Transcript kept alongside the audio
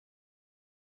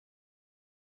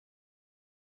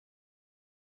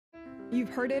You've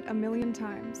heard it a million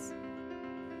times.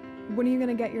 When are you going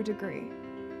to get your degree?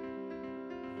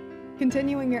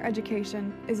 Continuing your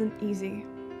education isn't easy.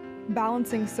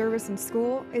 Balancing service and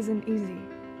school isn't easy.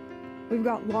 We've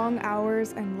got long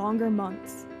hours and longer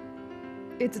months.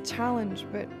 It's a challenge,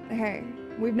 but hey,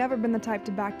 we've never been the type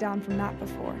to back down from that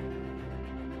before.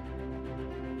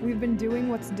 We've been doing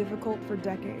what's difficult for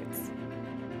decades.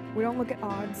 We don't look at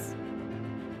odds.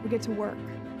 We get to work.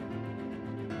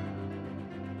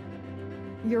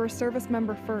 You're a service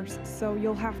member first, so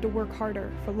you'll have to work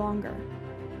harder for longer.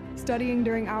 Studying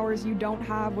during hours you don't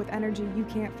have with energy you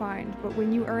can't find, but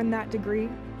when you earn that degree,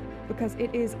 because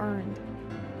it is earned,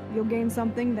 you'll gain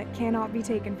something that cannot be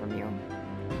taken from you.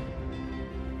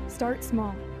 Start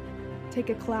small. Take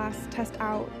a class, test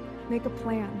out, make a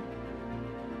plan.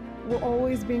 We're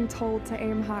always being told to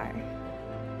aim high.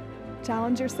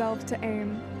 Challenge yourself to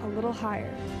aim a little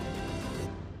higher.